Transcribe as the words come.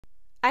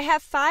I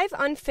have 5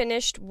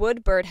 unfinished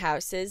wood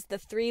birdhouses. The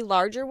 3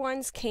 larger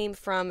ones came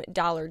from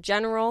Dollar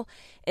General,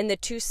 and the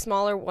 2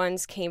 smaller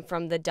ones came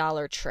from the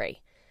Dollar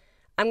Tree.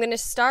 I'm going to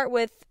start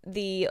with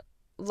the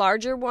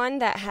larger one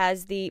that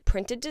has the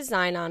printed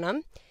design on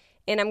them,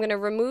 and I'm going to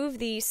remove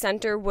the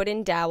center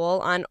wooden dowel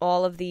on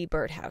all of the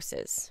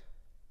birdhouses.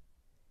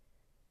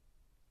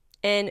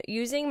 And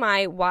using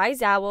my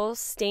Wise Owl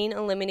Stain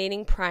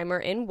Eliminating Primer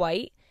in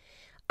white,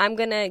 I'm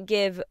going to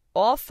give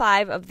all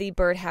 5 of the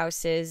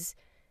birdhouses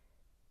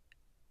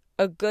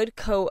a good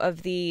coat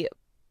of the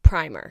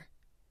primer.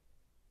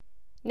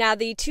 Now,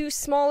 the 2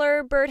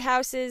 smaller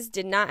birdhouses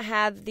did not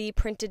have the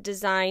printed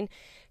design,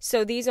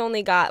 so these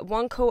only got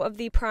 1 coat of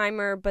the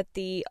primer, but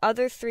the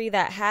other 3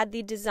 that had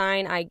the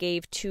design, I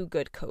gave 2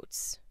 good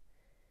coats.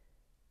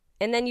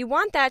 And then you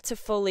want that to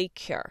fully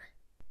cure.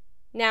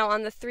 Now,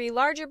 on the 3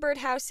 larger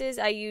birdhouses,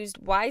 I used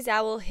Wise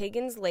Owl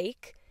Higgins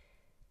Lake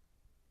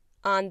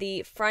on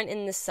the front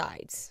and the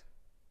sides.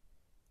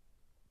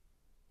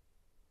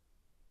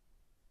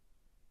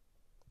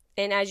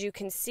 And as you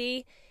can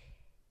see,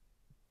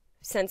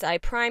 since I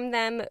primed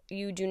them,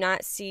 you do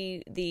not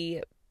see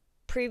the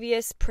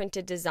previous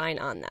printed design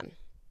on them.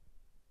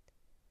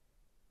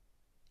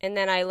 And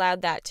then I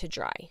allowed that to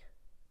dry.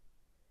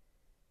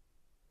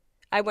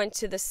 I went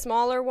to the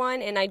smaller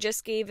one and I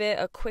just gave it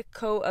a quick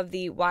coat of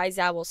the Wise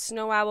Owl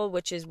Snow Owl,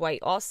 which is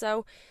white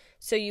also.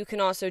 So you can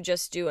also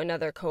just do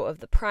another coat of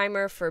the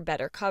primer for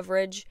better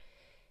coverage.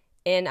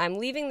 And I'm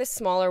leaving the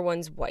smaller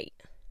ones white.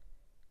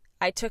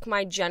 I took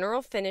my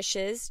General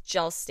Finishes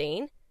gel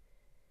stain.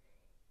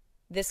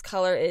 This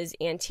color is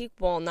Antique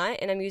Walnut,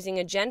 and I'm using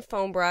a Gen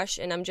foam brush,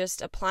 and I'm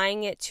just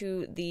applying it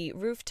to the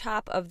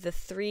rooftop of the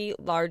 3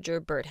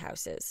 larger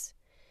birdhouses.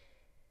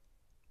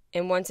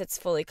 And once it's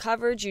fully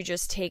covered, you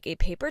just take a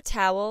paper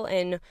towel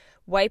and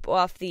wipe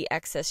off the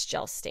excess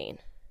gel stain.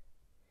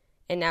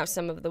 And now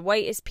some of the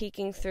white is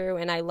peeking through,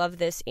 and I love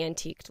this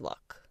antiqued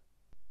look.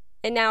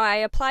 And now I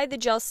applied the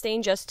gel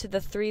stain just to the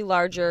 3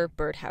 larger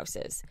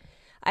birdhouses.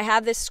 I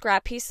have this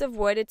scrap piece of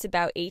wood. It's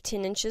about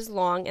 18 inches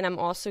long, and I'm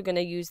also going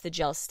to use the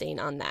gel stain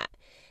on that.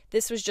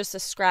 This was just a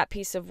scrap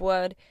piece of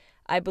wood.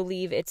 I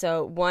believe it's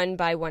a 1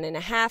 by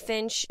 1.5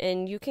 inch,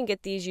 and you can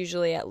get these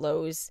usually at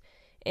Lowe's.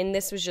 And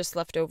this was just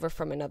left over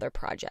from another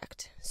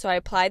project. So I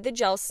applied the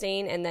gel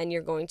stain, and then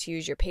you're going to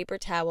use your paper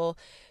towel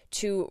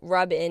to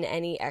rub in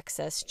any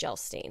excess gel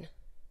stain.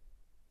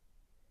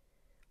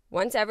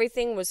 Once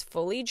everything was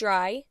fully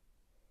dry,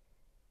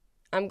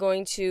 I'm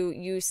going to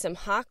use some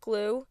hot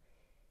glue.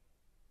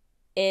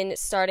 And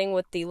starting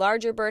with the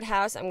larger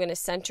birdhouse, I'm going to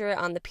center it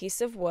on the piece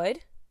of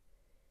wood.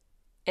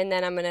 And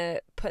then I'm going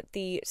to put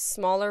the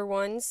smaller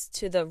ones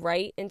to the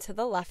right and to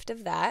the left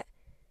of that.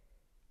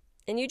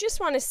 And you just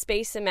want to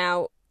space them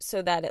out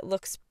so that it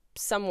looks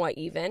somewhat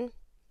even.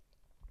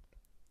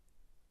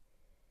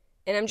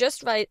 And I'm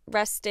just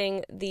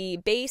resting the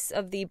base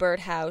of the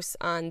birdhouse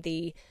on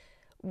the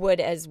wood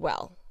as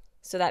well.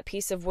 So that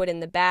piece of wood in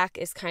the back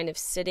is kind of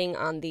sitting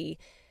on the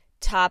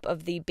top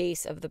of the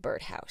base of the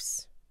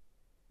birdhouse.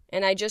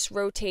 And I just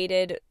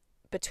rotated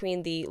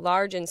between the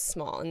large and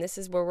small, and this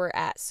is where we're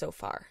at so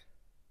far.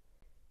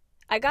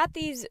 I got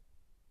these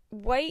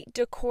white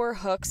decor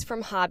hooks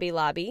from Hobby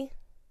Lobby.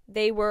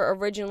 They were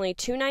originally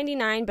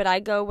 $2.99, but I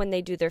go when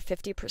they do their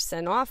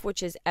 50% off,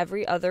 which is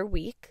every other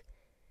week.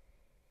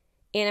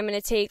 And I'm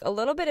going to take a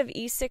little bit of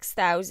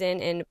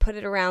E6000 and put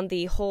it around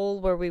the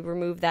hole where we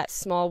removed that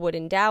small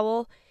wooden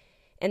dowel.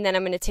 And then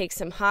I'm going to take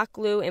some hot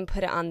glue and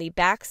put it on the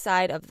back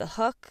side of the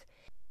hook.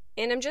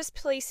 And I'm just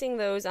placing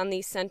those on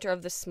the center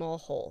of the small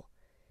hole.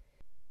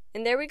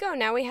 And there we go.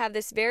 Now we have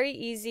this very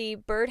easy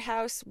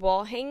birdhouse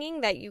wall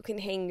hanging that you can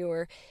hang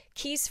your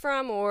keys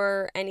from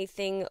or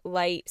anything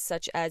light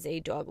such as a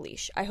dog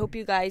leash. I hope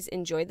you guys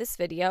enjoyed this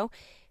video.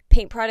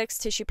 Paint products,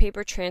 tissue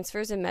paper,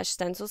 transfers, and mesh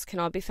stencils can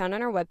all be found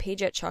on our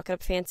webpage at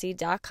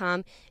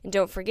chalkitupfancy.com. And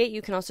don't forget,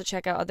 you can also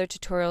check out other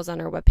tutorials on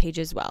our webpage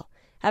as well.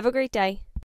 Have a great day.